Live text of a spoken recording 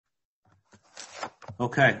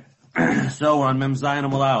Okay, so we're on Mem Zayin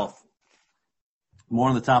Amud Aleph. More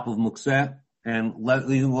on the top of Mukseh, and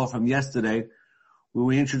leading off from yesterday, where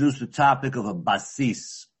we introduced the topic of a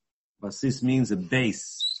basis. Basis means a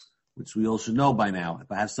base, which we all should know by now.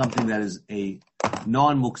 If I have something that is a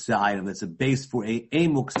non-Mukseh item, that's a base for a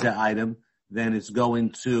Mukseh item, then it's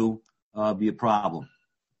going to be a problem.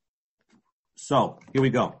 So, here we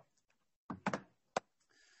go.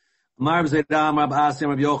 He allowed me to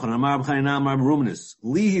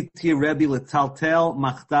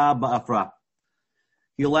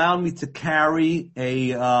carry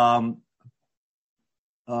a, I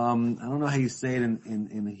don't know how you say it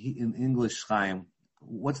in English, Chaim.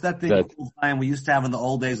 What's that thing, Chaim, we used to have in the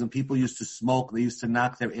old days when people used to smoke, they used to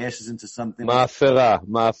knock their ashes into something? Ma'afera.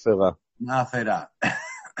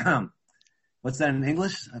 What's that in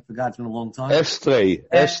English? I forgot, it's been a long time. Ashtray,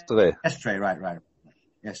 right. Ashtray, right.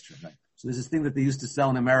 So there's this thing that they used to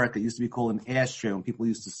sell in America. It used to be called an ashtray when people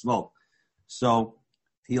used to smoke. So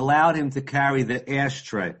he allowed him to carry the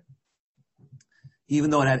ashtray,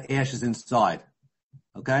 even though it had ashes inside.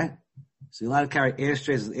 Okay? So he allowed to carry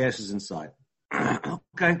ashtrays with ashes inside.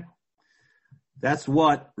 Okay? That's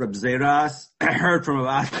what Reb Zeras heard from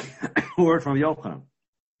Abasi, heard from Yochanan.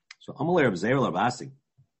 So I'm going to let Reb Zeras Abasi.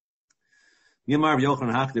 Yamar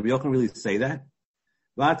Yochanan Hak, did Yochanan really say that?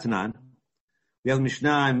 Vatanan. We have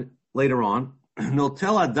Mishnah later on.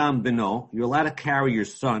 Notel Adam Beno, you're allowed to carry your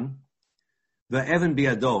son. The Evan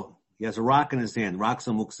Biado, he has a rock in his hand. Rock's a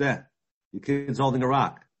mukseh. Your kid's holding a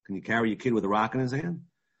rock. Can you carry your kid with a rock in his hand?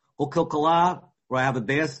 Ukilkala, where I have a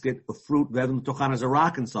basket of fruit, Evan Tochan has a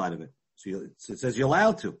rock inside of it. So it says you're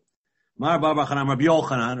allowed to. Mar Bar Chanam Rabbi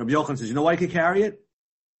Yochanan. Rabbi Yochanan says, you know why you can carry it?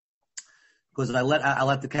 Because I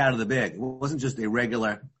let the cat out of the bag.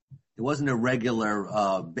 It wasn't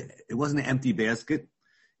an empty basket. It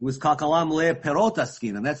was kakalam le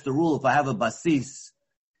perotaskin, and that's the rule. If I have a basis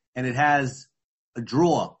and it has a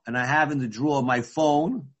drawer, and I have in the drawer my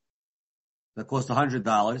phone that costs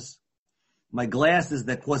 $100, my glasses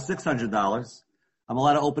that cost $600, I'm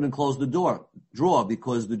allowed to open and close the drawer,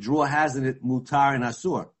 because the drawer has in it mutar and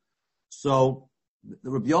asur. So the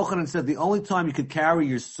Rabbi Yochanan said the only time you could carry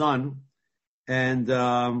your son, and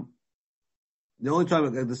the only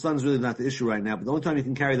time, the son's really not the issue right now, but the only time you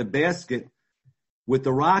can carry the basket with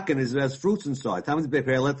the rock in it has fruits inside. So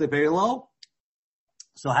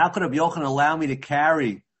how could Rabbi Yochanan allow me to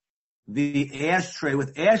carry the ashtray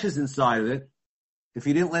with ashes inside of it if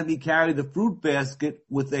he didn't let me carry the fruit basket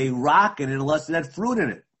with a rock in it unless it had fruit in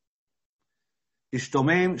it?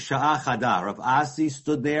 Ishtomem sha'ach hadar. Rav Asi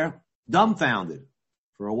stood there dumbfounded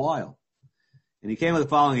for a while. And he came with the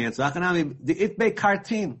following answer. The itbe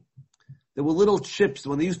kartin. There were little chips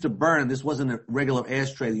when they used to burn. This wasn't a regular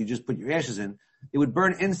ashtray that you just put your ashes in. They would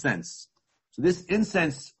burn incense. So this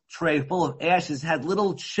incense tray full of ashes had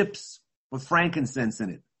little chips of frankincense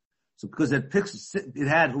in it. So because it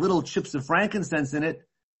had little chips of frankincense in it,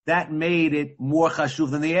 that made it more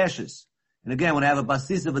chashuv than the ashes. And again, when I have a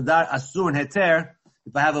basis of adar, asur, and heter,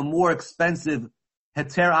 if I have a more expensive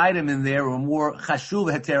heter item in there, or a more chashuv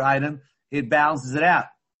heter item, it balances it out.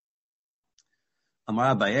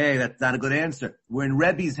 Amar Abaye, that's not a good answer. We're in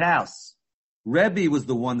Rebbe's house. Rebbe was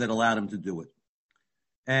the one that allowed him to do it.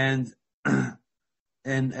 And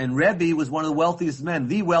Rebbe was one of the wealthiest men,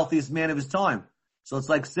 the wealthiest man of his time. So it's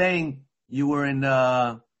like saying you were in, you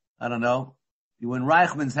were in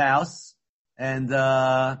Reichman's house, and,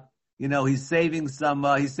 he's saving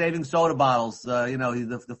soda bottles,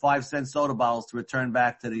 the 5-cent soda bottles to return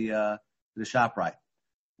back to the ShopRite.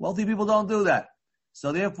 Wealthy people don't do that.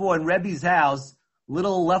 So therefore, in Rebbe's house,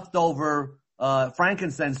 little leftover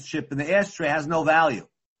frankincense chip in the ashtray has no value.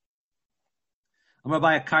 I'm going to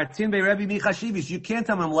buy a kartin by Rebbe Michashivich. You can't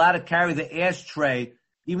tell me I'm allowed to carry the ashtray,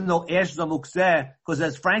 even though ashes are mukseh, because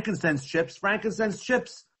there's frankincense chips. Frankincense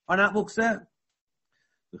chips are not mukseh.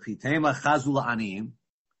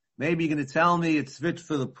 Maybe you're going to tell me it's fit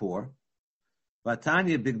for the poor.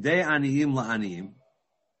 Vatanya bigdei aniyim la'aniyim.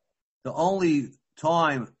 The only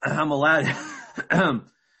time I'm allowed,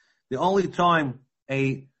 the only time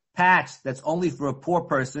a patch that's only for a poor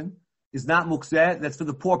person is not mukseh, that's for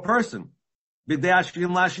the poor person. So you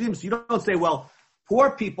don't say, well,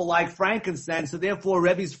 poor people like frankincense, so therefore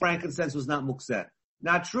Rebbe's frankincense was not mukseh.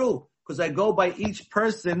 Not true, because I go by each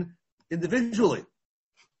person individually.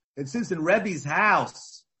 And since in Rebbe's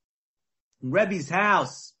house,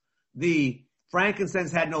 the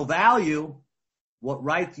frankincense had no value, what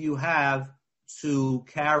right do you have to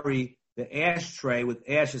carry the ashtray with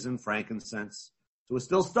ashes and frankincense? So we're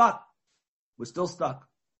still stuck.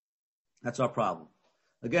 That's our problem.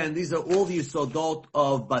 Again, these are all the yisodot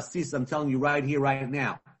of basis I'm telling you right here, right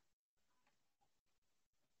now.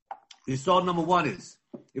 Yisod number one is,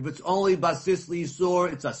 if it's only basis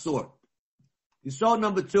Yisor, it's Asur. Yisod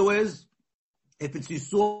number two is, if it's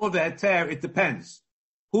Yisor ve'heter, it depends.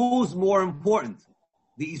 Who's more important?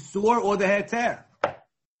 The Yisor or the heter?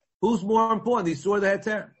 Who's more important, the Yisor or the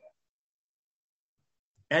heter?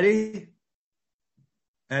 Eddie?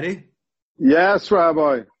 Eddie? Yes,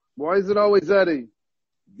 Rabbi. Why is it always Eddie?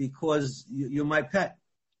 Because you're my pet.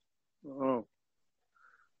 Oh.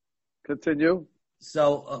 Continue.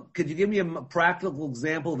 So, could you give me a practical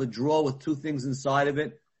example of a drawer with two things inside of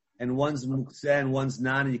it, and one's mukseh and one's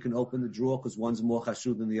not, and you can open the drawer because one's more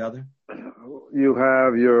chashuv than the other? You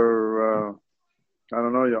have your,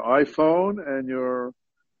 your iPhone and your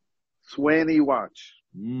Swaney watch.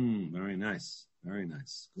 Very nice. Very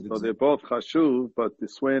nice. Good So example. they're both chashuv, but the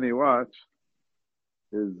Swaney watch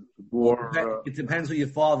is more... It depends who your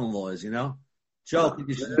father-in-law is, you know? Joe,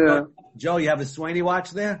 Joe, you have a Swaney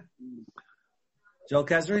watch there? Joe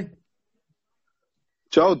Kesri?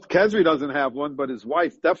 Joe Kesri doesn't have one, but his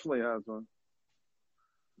wife definitely has one.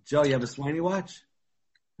 Joe, you have a Swaney watch?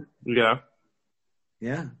 Yeah.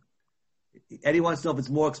 Yeah? Eddie wants to know if it's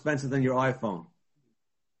more expensive than your iPhone.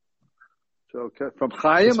 Joe from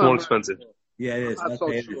Chaim? It's more expensive. Yeah, it is. I'm not so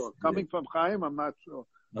Okay, sure. Coming from Chaim, I'm not sure.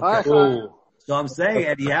 Okay. Hi, Chaim. So I'm saying,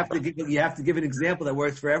 Eddie, you have to give an example that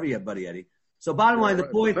works for everybody, Eddie. So bottom line, the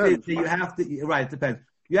point is that you have to, right, it depends.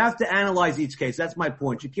 You have to analyze each case. That's my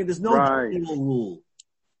point. There's no general rule.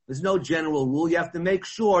 There's no general rule. You have to make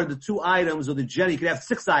sure the two items or you could have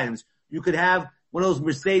 6 items. You could have one of those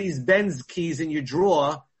Mercedes-Benz keys in your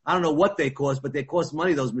drawer. I don't know what they cost, but they cost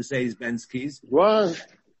money, those Mercedes-Benz keys. What?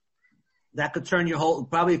 That could turn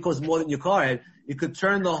probably it costs more than your car had. It could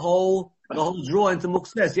turn the whole drawer into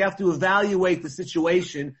mukseh. You have to evaluate the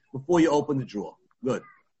situation before you open the drawer. Good.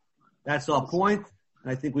 That's our point.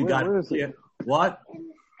 And I think we got it clear. What?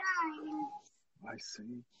 I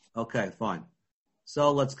see. Okay, fine.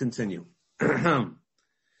 So let's continue. So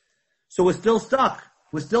we're still stuck.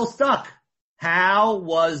 How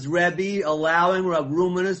was Rebbe allowing Rav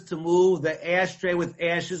Ruminus to move the ashtray with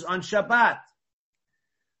ashes on Shabbat?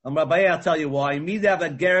 Rabbi, I'll tell you why. You're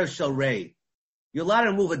allowed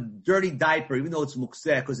to move a dirty diaper, even though it's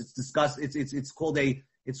mukseh, because it's discussed. It's called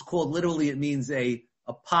literally. It means a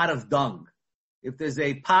pot of dung. If there's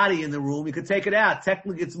a potty in the room, you could take it out.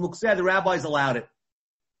 Technically, it's mukseh. The rabbis allowed it.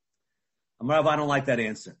 Amarav, I don't like that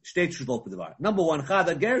answer. Number one,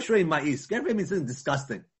 gershray ma'is. Gershray means something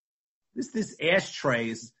disgusting. This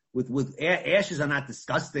ashtrays with ashes are not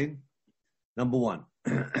disgusting. Number one.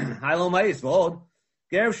 Hilo ma'is. Vod.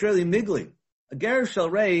 Gerev Shrei Migli. A Gerev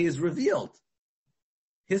Shalrei is revealed.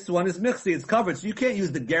 His one is mixi, it's covered. So you can't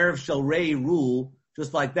use the Gerev Shalrei rule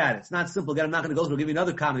just like that. It's not simple. Again, I'm not going to go through. I'll give you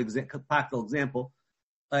another common practical example.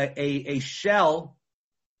 A shell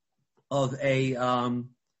of a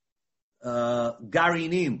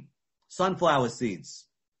garinim, sunflower seeds.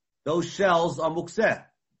 Those shells are mukseh.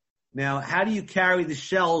 Now, how do you carry the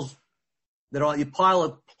shells you pile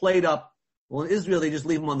a plate up? Well, in Israel, they just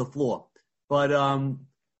leave them on the floor. But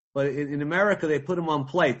in America, they put them on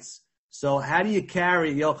plates. So how do you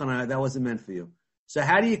carry, Yochanan, that wasn't meant for you. So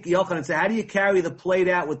how do you carry the plate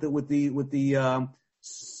out with the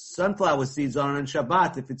sunflower seeds on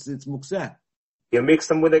Shabbat if it's mukseh? You mix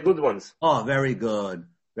them with the good ones. Oh, very good.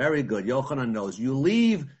 Very good. Yochanan knows. You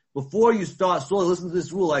leave, before you start, listen to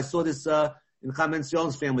this rule. I saw this, in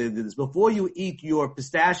Chamencion's family, they did this. Before you eat your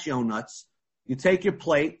pistachio nuts, you take your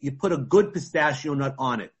plate, you put a good pistachio nut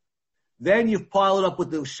on it. Then you pile it up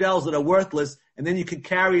with the shells that are worthless, and then you can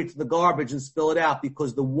carry it to the garbage and spill it out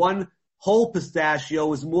because the one whole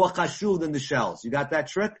pistachio is more chashuv than the shells. You got that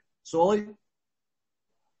trick, Soli?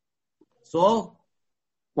 Sol?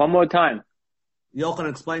 One more time.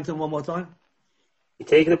 Yochanan, explain to him one more time. You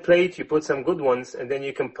take the plate, you put some good ones, and then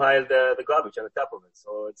you can pile the garbage on the top of it.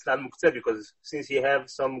 So it's not mukseh because since you have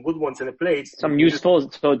some good ones in the plate, some useful.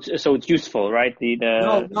 So it's useful, right?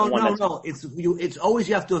 No. It's always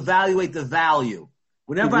you have to evaluate the value.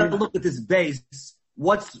 Whenever I look at this base,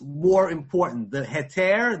 what's more important, the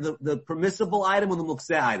heter, the permissible item, or the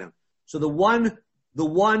mukseh item? So the one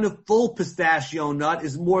full pistachio nut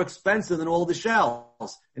is more expensive than all the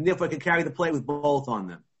shells, and therefore I can carry the plate with both on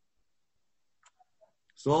them.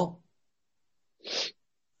 So,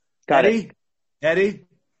 got Eddie? it. Eddie?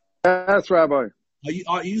 Yes, Rabbi.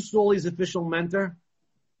 Are you Soli's official mentor?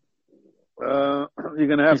 You're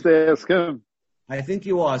going to have to ask him. I think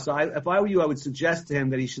you are. So if I were you, I would suggest to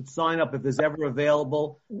him that he should sign up if there's ever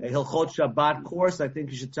available a Hilchot Shabbat course. I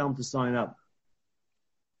think you should tell him to sign up.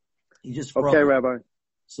 He just froze. Okay, Rabbi.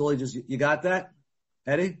 Soli, you got that?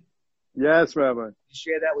 Eddie? Yes, Rabbi. You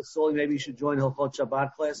share that with Soli. Maybe you should join Hilchot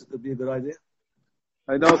Shabbat class. It could be a good idea.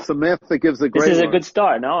 I know Samantha gives a great This is a one. good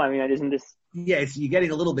start, no? I mean, isn't this? Yeah, you're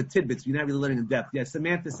getting a little bit tidbits. You're not really learning in depth. Yeah,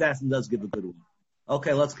 Samantha Sasson does give a good one.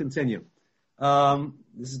 Okay, let's continue.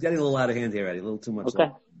 This is getting a little out of hand here, Eddie. A little too much. Okay.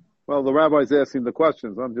 Well, the rabbi's asking the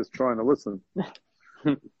questions. I'm just trying to listen.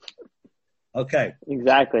 Okay.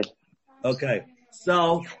 Exactly. Okay.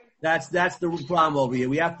 So that's the problem over here.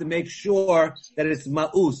 We have to make sure that it's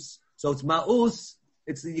ma'us. So it's ma'us.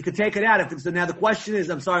 You could take it out. So now the question is,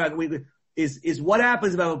 I'm sorry, is what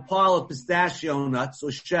happens if I have a pile of pistachio nuts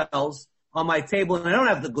or shells on my table and I don't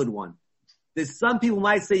have the good one? There's some people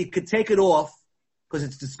might say you could take it off because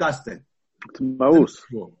it's disgusting. It's ma'us.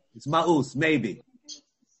 It's ma'us, maybe.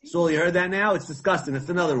 So you heard that now? It's disgusting. That's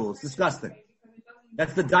another rule. It's disgusting.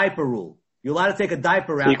 That's the diaper rule. You're allowed to take a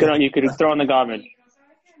diaper out. You could throw in the garbage.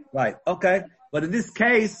 Right. Okay. But in this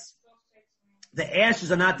case, the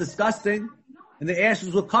ashes are not disgusting and the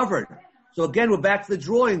ashes were covered. So again, we're back to the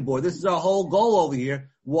drawing board. This is our whole goal over here.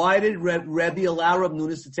 Why did Rebbe allow Reb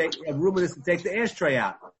Rumenis to take the ashtray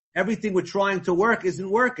out? Everything we're trying to work isn't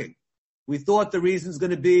working. We thought the reason's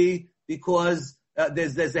going to be because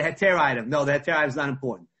there's a heter item. No, the heter item is not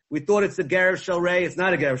important. We thought it's a Gerev Shalrei. It's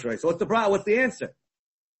not a Gerev Shalrei. So what's the problem? What's the answer?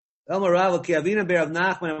 You know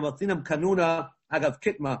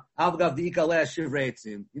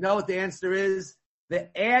what the answer is?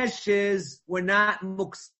 The ashes were not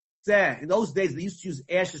mukseh. In those days, they used to use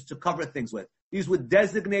ashes to cover things with. These were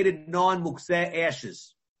designated non-mukseh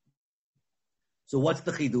ashes. So what's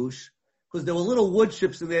the chidush? Because there were little wood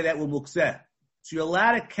chips in there that were mukseh. So you're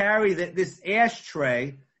allowed to carry this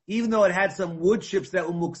ashtray, even though it had some wood chips that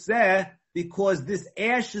were mukseh, because this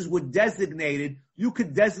ashes were designated. You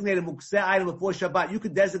could designate a mukseh item before Shabbat. You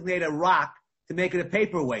could designate a rock to make it a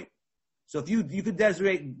paperweight. So if you could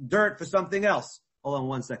designate dirt for something else. Hold on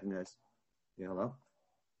 1 second, guys. Yeah, hello?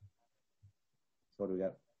 So what do we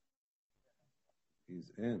got?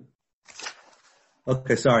 He's in.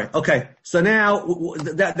 Okay, sorry. Okay, so now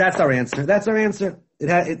that's our answer. That's our answer.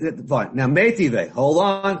 Fine. Now, Meitive, hold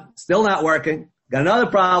on. Still not working. Got another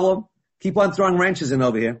problem. Keep on throwing wrenches in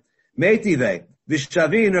over here. Meitive,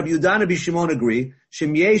 Vishavin, Rabbi Yehuda and Shimon agree.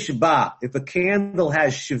 Shem yesh ba, if a candle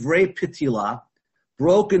has shivrei pitila,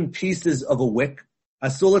 broken pieces of a wick,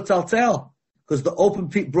 asula taltel, because the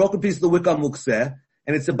broken piece of the wick are mukseh,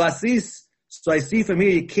 and it's a basis. So I see from here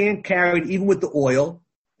you can't carry it even with the oil,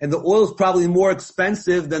 and the oil is probably more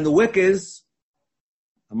expensive than the wick is.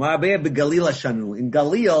 In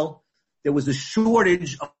Galil, there was a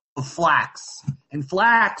shortage of flax, and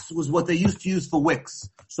flax was what they used to use for wicks.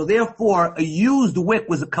 So therefore, a used wick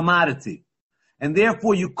was a commodity, and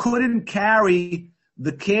therefore you couldn't carry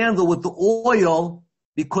the candle with the oil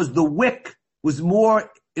because the wick was more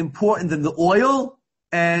important than the oil,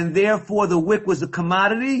 and therefore the wick was a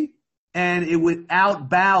commodity, and it would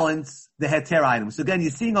outbalance the heter item. So again,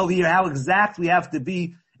 you're seeing over here how exact we have to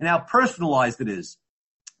be and how personalized it is.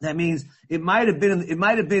 That means it might have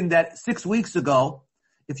been that 6 weeks ago,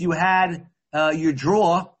 if you had your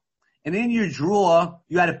drawer, and in your drawer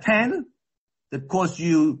you had a pen that cost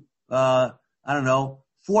you $4,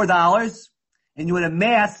 and you had a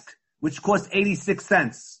mask which cost 86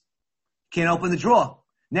 cents. Can't open the drawer.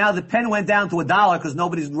 Now the pen went down to $1 because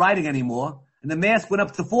nobody's writing anymore, and the mask went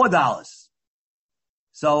up to $4.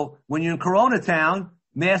 So when you're in Corona town,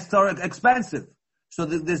 masks are expensive. So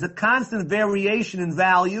there's a constant variation in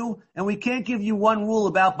value, and we can't give you one rule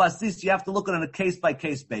about basis. You have to look at it on a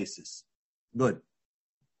case-by-case basis. Good.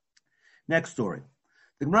 Next story.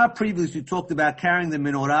 The Gemara previously talked about carrying the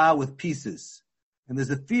menorah with pieces. And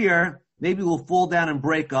there's a fear, maybe we'll fall down and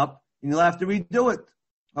break up, and you'll have to redo it.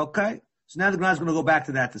 Okay? So now the Gemara is going to go back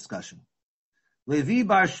to that discussion. Levi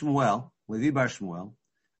bar Shmuel,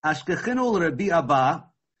 Ashkechinu Rabbi Abba,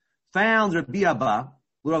 found Rabbi Abba,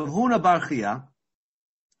 Rav Huna bar Chia,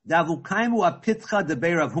 Davukaimu apitcha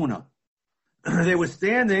debei Rav Huna. They were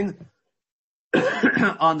standing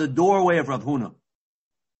on the doorway of Rav Huna.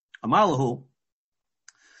 Amalahu,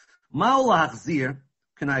 Ma'ul hachzir,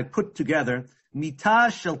 can I put together,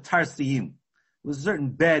 mitah shel tarsiyim. It was a certain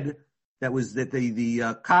bed that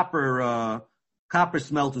the copper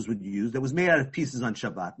smelters would use that was made out of pieces on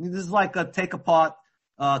Shabbat. I mean, this is like a take apart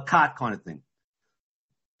cot kind of thing.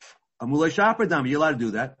 Amulay shapradam, you're allowed to do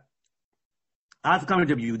that. After coming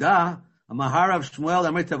to Yehuda, Maharav Shmuel,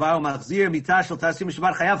 Amrit Tavaru Machzir, Mitah shel tarsiyim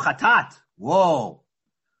Shabbat chayav chatat. Whoa!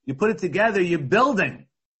 You put it together, you're building.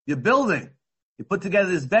 You put together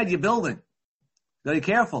this bed, you're building. Gotta be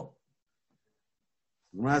careful.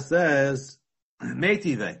 Gemara says,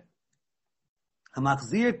 Meitive.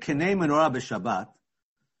 Hamachzir kenei menorah b'Shabbat.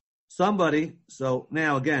 Somebody, so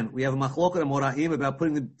now again, we have a machloket amoraim about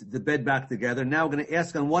putting the bed back together. Now we're going to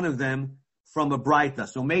ask on one of them from a Braita.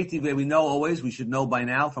 So Meitive, we know always, we should know by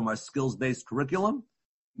now from our skills-based curriculum,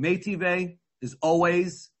 Meitive is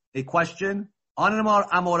always a question on an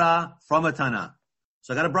Amora from a Tana.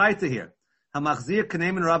 So I got a Braita here. Hamachzir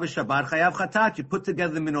Kanei Menorah B'Shabbat Chayav Chatat. You put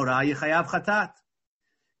together the Menorah, you Chayav Chatat.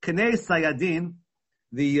 Kanei Sayadin,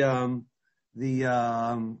 the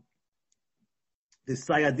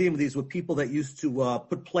Sayadim, these were people that used to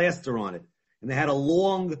put plaster on it. And they had a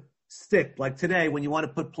long stick, like today when you want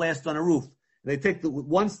to put plaster on a roof. They take the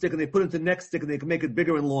one stick and they put it into the next stick and they can make it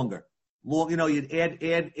bigger and longer. You'd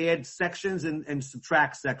add sections and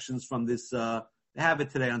subtract sections from this, they have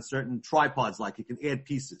it today on certain tripods, like you can add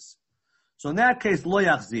pieces. So in that case, lo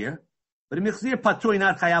yachzir, but in michzir patui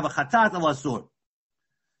not chayav chatat al asur.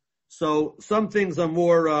 So some things are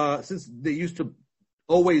more, since they used to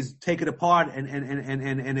always take it apart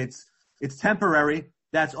and it's temporary,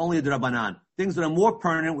 that's only a drabanan. Things that are more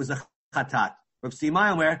permanent was a chatat. Rav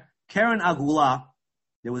Simai where Karen Agula,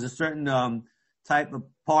 there was a certain type of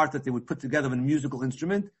part that they would put together of a musical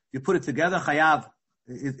instrument. If you put it together, chayav,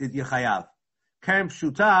 you chayav. Karen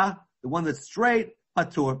Pshuta, the one that's straight,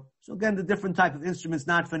 patur. So again, the different type of instruments,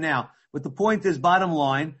 not for now. But the point is, bottom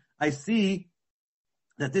line, I see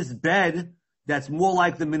that this bed that's more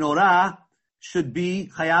like the menorah should be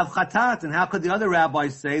chayav chatat. And how could the other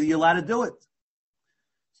rabbis say that you're allowed to do it?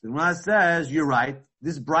 So the Gemara says, you're right.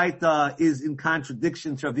 This Braita is in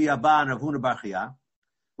contradiction to Rav Abba and Rav Huna bar Chia,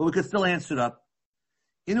 but we could still answer it up.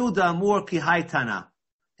 Inu da'amur ki hai tana.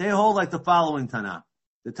 They hold like the following tana.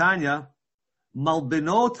 The Tanya,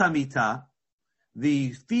 malbino tamita,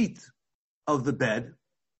 the feet of the bed.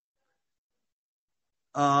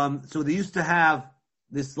 So they used to have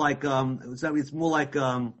this like, it's more like,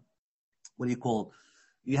 what do you call it?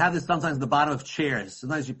 You have this sometimes at the bottom of chairs.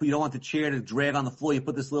 Sometimes you don't want the chair to drag on the floor. You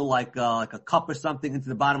put this little like a cup or something into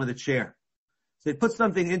the bottom of the chair. So they put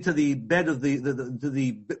something into the bed of into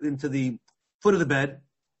the foot of the bed,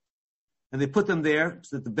 and they put them there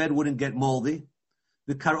so that the bed wouldn't get moldy.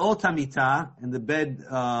 The karot hamita, and the bed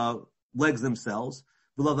legs themselves.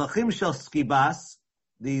 V'lavachim shel skibas,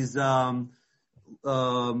 these Mr.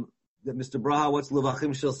 Braha, what's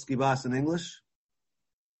lavachim shel skibas in English?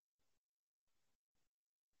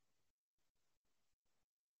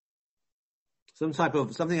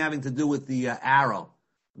 Something having to do with the arrow.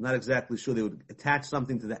 I'm not exactly sure. They would attach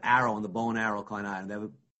something to the arrow on the bow and arrow kind of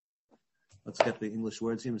item. Let's get the English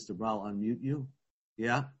words here. Mr. Brow, unmute you.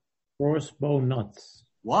 Yeah? Crossbow nuts.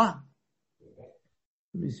 What?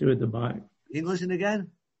 Let me see what the bottom. English and again?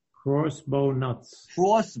 Crossbow nuts.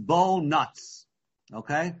 Crossbow nuts.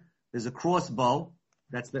 Okay? There's a crossbow.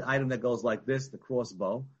 That's the item that goes like this, the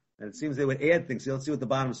crossbow. And it seems they would add things. So let's see what the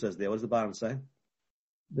bottom says there. What does the bottom say?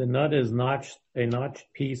 The nut is a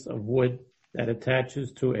notched piece of wood that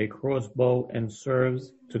attaches to a crossbow and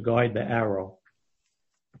serves to guide the arrow.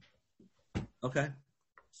 Okay.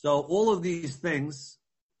 So all of these things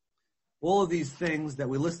that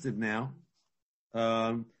we listed now,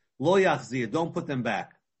 lo yachzir, don't put them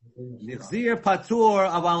back. Nichzir patur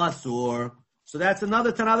aval asur. So that's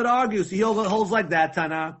another Tana that argues. He holds like that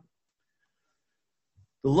Tana.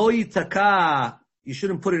 The lo yitaka, you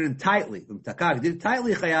shouldn't put it in tightly. If you did it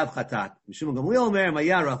tightly, chayav chatat.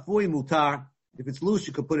 If it's loose,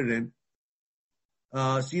 you could put it in.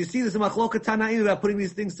 So you see there's a machloka Tanaim about putting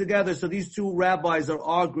these things together. So these two rabbis are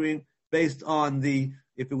arguing based on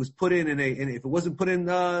if it was put in and if it wasn't put in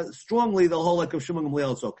strongly, they'll hold like Rav Shimon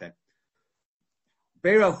Gamliel, it's okay.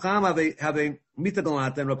 Bei Rav Chama have a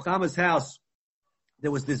mitagalat, and Rav Chama's house,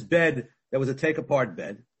 there was this bed that was a take-apart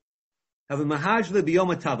bed. Have a mahajle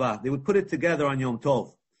biyom tava. They would put it together on Yom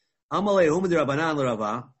Tov. Amalei hum de Rabbanan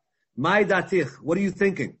l'Rava. My datich. What are you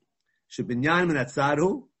thinking? Shebinyan min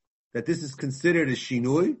atzarhu, that this is considered a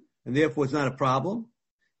shinui and therefore it's not a problem.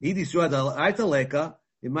 Idi surah da'aita leka.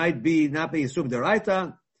 It might be not be yisur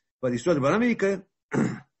da'aita, but yisur da'baramika.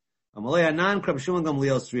 Amalei anan krab Shimon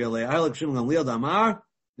Gamliel srialei. Ahalek Shimon Gamliel damar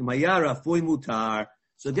imayara fui mutar.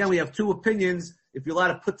 So again, we have two opinions. If you're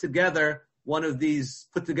allowed to put together one of these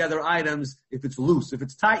put together items, if it's loose. If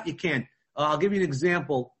it's tight, you can't. I'll give you an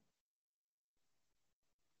example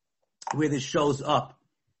where this shows up.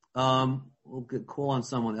 We'll call on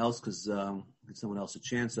someone else because give someone else a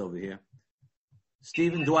chance over here.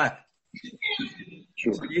 Stephen Dweck.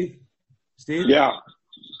 Sure. Steve? Yeah.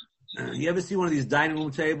 You ever see one of these dining room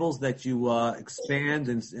tables that you expand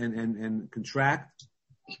and contract?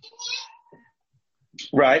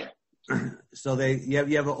 Right. So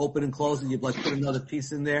you ever open and close and you like put another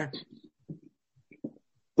piece in there?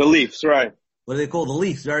 The leaves, right. What do they call the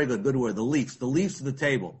leaves? Very good word. The leaves of the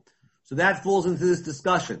table. So that falls into this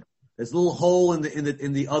discussion. There's a little hole in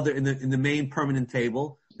the main permanent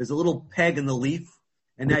table. there's a little peg in the leaf,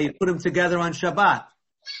 and now you put them together on Shabbat.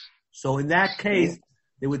 So in that case,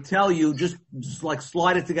 they would tell you just like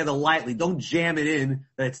slide it together lightly. Don't jam it in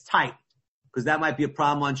that it's tight, because that might be a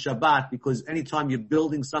problem on Shabbat, because anytime you're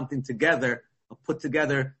building something together, a put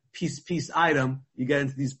together piece item, you get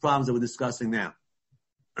into these problems that we're discussing now.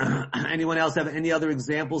 Anyone else have any other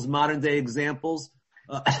examples, modern day examples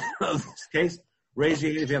of this case? Raise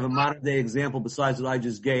your hand if you have a modern day example besides what I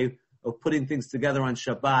just gave of putting things together on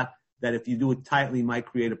Shabbat that if you do it tightly might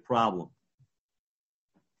create a problem.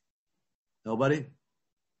 Nobody?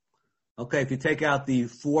 Okay, if you take out the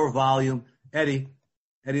 4-volume, Eddie,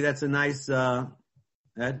 that's a nice,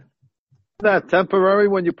 Ed? That temporary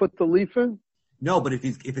when you put the leaf in? No, but if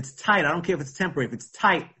it's tight, I don't care if it's temporary, if it's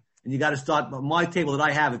tight, and you gotta start, my table that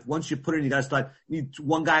I have, if once you put it in, you gotta start, you need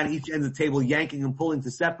one guy on each end of the table yanking and pulling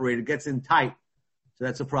to separate, it gets in tight. So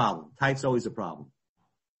that's a problem. Tight's always a problem.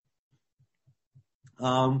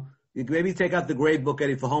 You can maybe take out the grade book,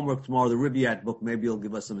 Eddie, for homework tomorrow, the Riviat book. Maybe he'll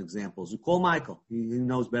give us some examples. You call Michael. He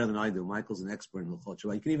knows better than I do. Michael's an expert in L'chot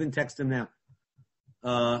Shabbat. You can even text him now.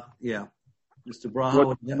 Yeah. Mr.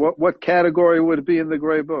 Braha. What category would it be in the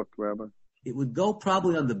gray book, Rabbi? It would go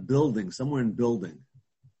probably on the building, somewhere in building.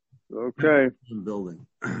 Okay. In building.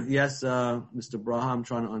 Yes, Mr. Braha, I'm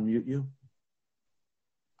trying to unmute you.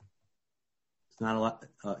 It's not a lot.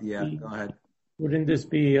 Yeah, go ahead. Wouldn't this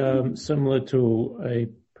be similar to a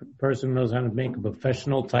person who knows how to make a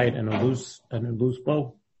professional tight and a loose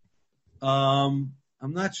bow? I'm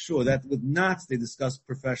not sure. That with knots they discuss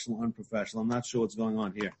professional, unprofessional. I'm not sure what's going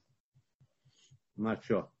on here. I'm not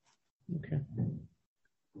sure.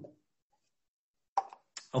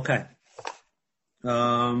 Okay.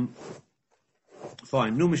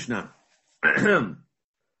 Fine. New Mishnah.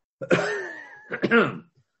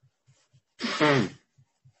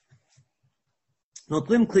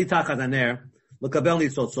 Notlim kli tachat haner l'kabel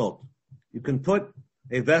nitzotzot. You can put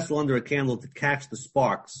a vessel under a candle to catch the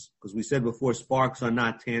sparks, because we said before sparks are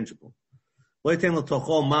not tangible. Lo yitem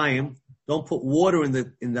l'tocho mayim. Don't put water in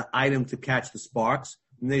the item to catch the sparks.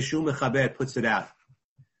 Neshu mechaber puts it out.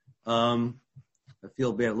 I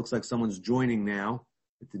feel bad. It looks like someone's joining now.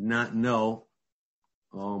 I did not know.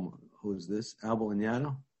 Who is this? Albert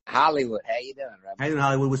Lanyado? Hollywood. How you doing, Rabbi? How you doing,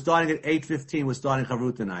 Hollywood? We're starting at 8:15. We're starting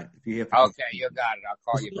Chavruth tonight. If you hear. Okay, you got it. I'll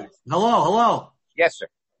call you back. Hello. Yes, sir.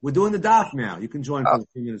 We're doing the daf now. You can join for a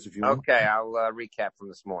few minutes if you want. Okay, I'll recap from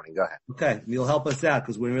this morning. Go ahead. Okay, you'll help us out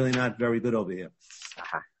because we're really not very good over here.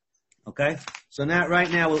 Uh-huh. Okay, so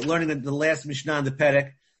right now we're learning the last Mishnah in the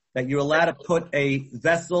Perek that you're allowed to put a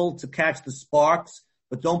vessel to catch the sparks,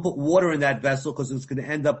 but don't put water in that vessel because it's going to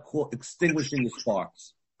end up extinguishing the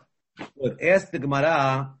sparks. But ask the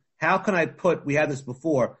Gemara, how can I put? We had this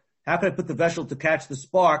before. How can I put the vessel to catch the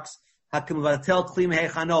sparks? We're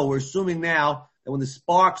assuming now that when the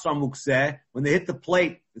sparks are mukseh, when they hit the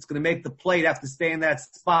plate, it's going to make the plate have to stay in that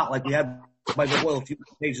spot like we had by the oil a few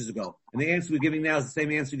pages ago. And the answer we're giving now is the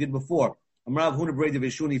same answer we did before.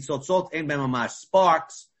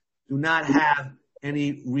 Sparks do not have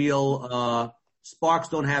any real, sparks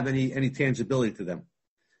don't have any tangibility to them.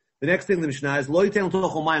 The next thing in the Mishnah is,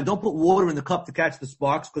 don't put water in the cup to catch the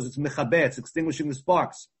sparks because it's mechabeh, it's extinguishing the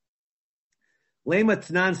sparks. Lema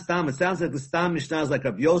Tnan Stam, it sounds like the Stam Mishnah is like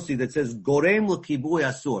a Yossi that says, Gorem l'kibui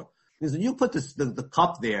asur. Because when you put the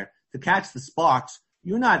cup there to catch the sparks,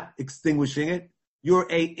 you're not extinguishing it. You're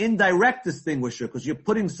a indirect extinguisher because you're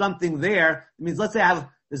putting something there. It means, let's say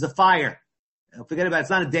there's a fire. Forget about it. It's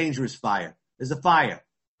not a dangerous fire. There's a fire.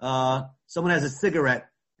 Someone has a cigarette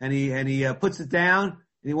and he puts it down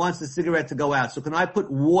and he wants the cigarette to go out. So can I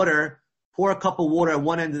pour a cup of water at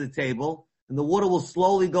one end of the table, and the water will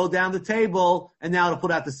slowly go down the table, and now it'll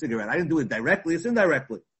put out the cigarette. I didn't do it directly, it's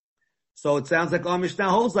indirectly. So it sounds like our Mishnah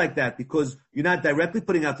holds like that, because you're not directly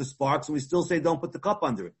putting out the sparks, and we still say don't put the cup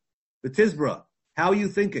under it. The Tizbra, how are you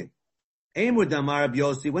thinking? Amr Damar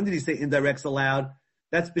Yossi, when did he say indirect's allowed?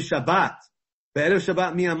 That's b'Shabbat. Be'erev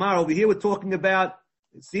Shabbat Miyamar. Over here we're talking about,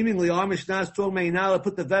 seemingly our Mishnah is talking about now to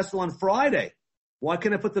put the vessel on Friday. Why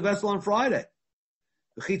can't I put the vessel on Friday?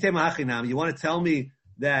 You want to tell me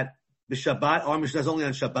that the Shabbat, our Mishnah is only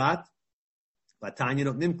on Shabbat?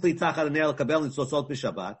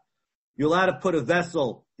 You're allowed to put a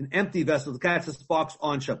vessel, an empty vessel, to catch the sparks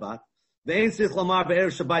on Shabbat. You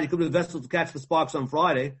could put a vessel to catch the sparks on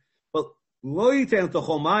Friday, but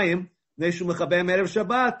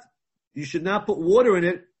you should not put water in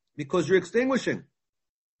it because you're extinguishing.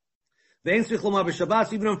 Even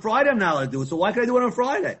on Friday I'm not allowed to do it, so why can I do it on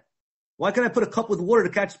Friday? Why can't I put a cup with water to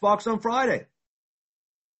catch sparks on Friday?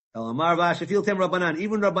 Even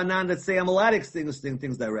Rabbanan that say I'm allowed to extinguish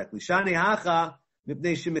things directly.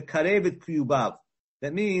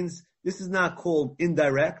 That means this is not called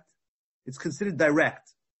indirect. It's considered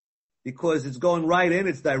direct because it's going right in,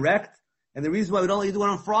 it's direct. And the reason why we don't let you do it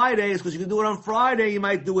on Friday is because you can do it on Friday, you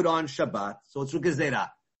might do it on Shabbat. So it's Gezerah.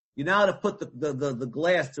 You know how to put the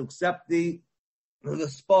glass to accept the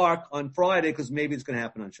spark on Friday because maybe it's going to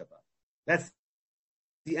happen on Shabbat. That's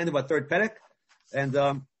the end of our third Perek. And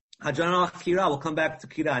Hajanah Kira, we'll come back to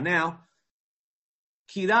Kira now.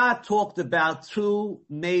 Kira talked about two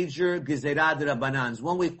major Gezerah D'Rabbanans.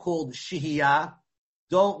 One we called Shihiyah.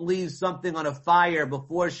 Don't leave something on a fire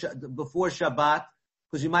before Shabbat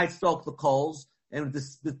because you might stoke the coals, and it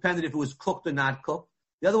depended if it was cooked or not cooked.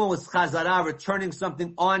 The other one was Chazarah, returning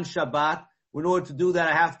something on Shabbat. In order to do that,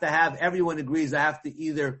 I have to have, everyone agrees, I have to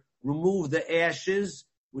either remove the ashes,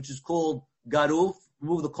 which is called Garuf,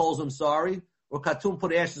 remove the coals, or Katum,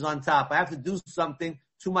 put ashes on top. I have to do something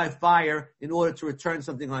to my fire in order to return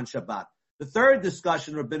something on Shabbat. The third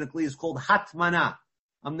discussion rabbinically is called Hatmana.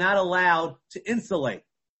 I'm not allowed to insulate.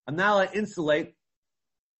 I'm not allowed to insulate.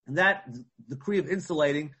 And that decree of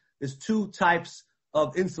insulating, there's two types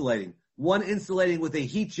of insulating. One insulating with a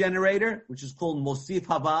heat generator, which is called Mosif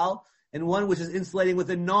Haval, and one which is insulating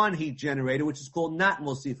with a non-heat generator, which is called not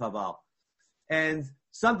Mosif Haval. And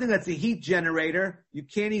something that's a heat generator, you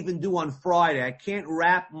can't even do on Friday. I can't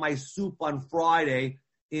wrap my soup on Friday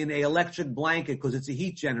in an electric blanket because it's a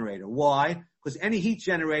heat generator. Why? Because any heat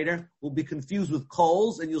generator will be confused with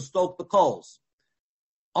coals and you'll stoke the coals.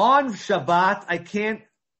 On Shabbat, I can't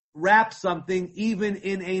wrap something even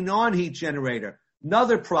in a non-heat generator.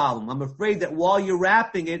 Another problem. I'm afraid that while you're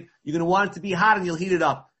wrapping it, you're going to want it to be hot and you'll heat it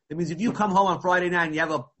up. It means if you come home on Friday night and you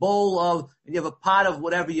have a bowl of, and you have a pot of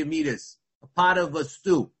whatever your meat is, a pot of a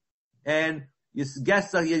stew, and your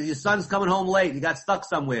guests, your son's coming home late, you got stuck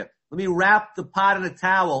somewhere. Let me wrap the pot in a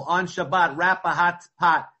towel on Shabbat, wrap a hot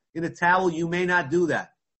pot in a towel. You may not do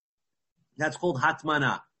that. That's called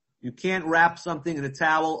hatmana. You can't wrap something in a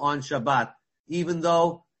towel on Shabbat, even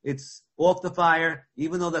though it's off the fire,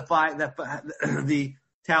 even though the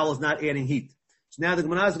towel is not adding heat. So now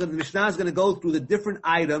the Mishnah is going to go through the different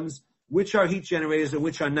items, which are heat generators and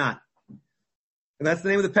which are not. And that's the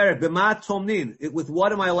name of the perek. B'ma tomnin. With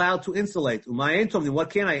what am I allowed to insulate? U'ma'en tomnin. What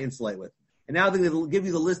can I insulate with? And now they're going to give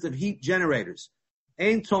you the list of heat generators.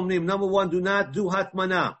 Ein tomnim. Number one, do not do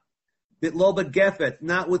hatmana. Bitlo b'gefet.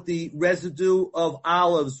 Not with the residue of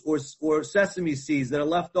olives or sesame seeds that are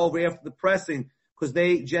left over after the pressing because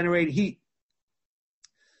they generate heat.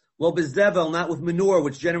 Lo b'zevel. Not with manure,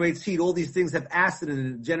 which generates heat. All these things have acid in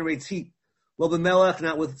it. It generates heat. Lo b'melech.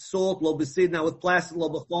 Not with salt. Lo b'sid. Not with plastic. Lo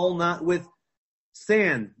b'chol. Not with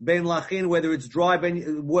sand. Ben lachin. Whether it's dry.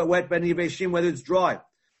 Wet. Ben yiveshim. Whether it's dry.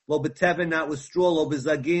 Lo b'tevin, not with straw. Lo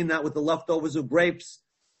b'zagin, not with the leftovers of grapes.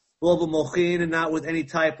 Lo b'mochin, and not with any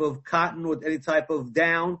type of cotton or any type of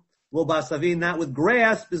down. Lo b'asavin, not with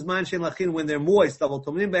grass. Bizman shen lachin, when they're moist.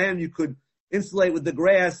 You could insulate with the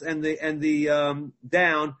grass and the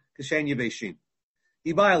down. Kashen yiveshin.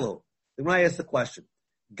 Ibaylo. The Gemara asks the question.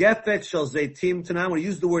 Gefet shel zeitim tonight. I'm going to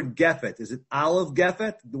use the word gefet. Is it olive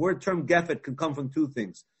gefet? The word term gefet can come from two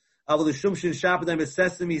things. Avalishum shin shapadam, a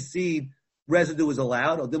sesame seed residue is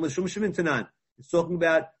allowed. It's talking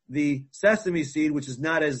about the sesame seed, which is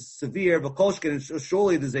not as severe, but koshkin, and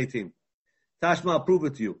surely the zaytim. Tashma, I'll prove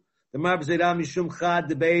it to you. The Rabbi Zera Mishum Chad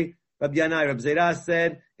Debei Rabbi Yanai. Rabbi Zera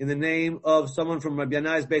said in the name of someone from Rabbi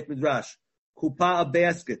Yanai's Beit Midrash, Kupa, a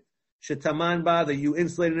basket, Shetaman Ba, that you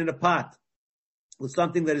insulated in a pot with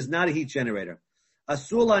something that is not a heat generator.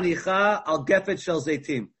 Asul Anicha al Gefet Shel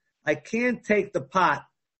Zaytim. I can't take the pot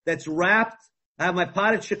that's wrapped. I have my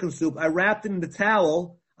potted chicken soup. I wrapped it in the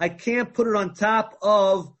towel. I can't put it on top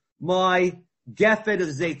of my gefet of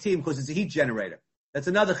zaytim because it's a heat generator. That's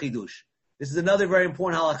another chidush. This is another very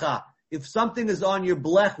important halakha. If something is on your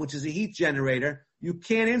blech, which is a heat generator, you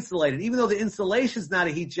can't insulate it. Even though the insulation is not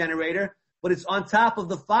a heat generator, but it's on top of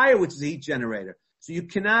the fire, which is a heat generator. So you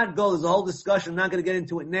cannot go, there's a whole discussion. I'm not going to get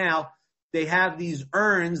into it now. They have these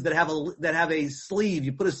urns that have a sleeve.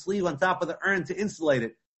 You put a sleeve on top of the urn to insulate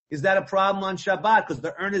it. Is that a problem on Shabbat? Because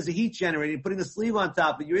the urn is a heat generator. You're putting a sleeve on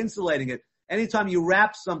top, but you're insulating it. Anytime you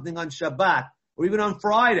wrap something on Shabbat, or even on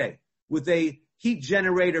Friday, with a heat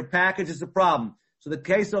generator package, it's a problem. So the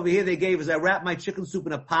case over here they gave is I wrap my chicken soup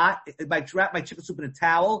in a pot, I wrap my chicken soup in a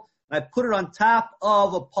towel, and I put it on top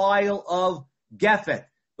of a pile of gefet.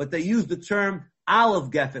 But they use the term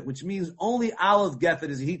olive gefet, which means only olive gefet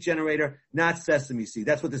is a heat generator, not sesame seed.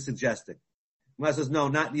 That's what they're suggesting. Gemara says, no,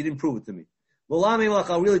 you didn't prove it to me.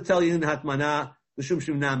 I'll really tell you in Hatmana,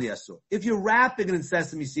 if you're wrapping it in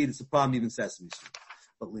sesame seed, it's a problem even sesame seed.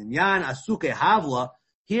 But Linyan, Asuke, Havla,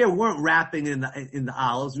 here we weren't wrapping in the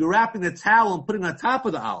olives. We were wrapping the towel and putting it on top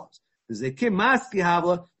of the olives. V'zekim maski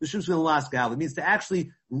havla, v'shus v'laska havla. It means to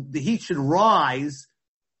actually, the heat should rise.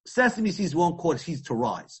 Sesame seeds won't cause heat to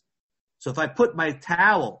rise. So if I put my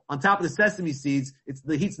towel on top of the sesame seeds,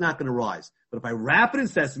 the heat's not going to rise. But if I wrap it in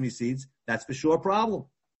sesame seeds, that's for sure a problem.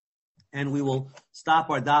 And we will stop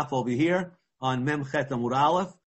our daf over here on Mem Chet Amud Aleph.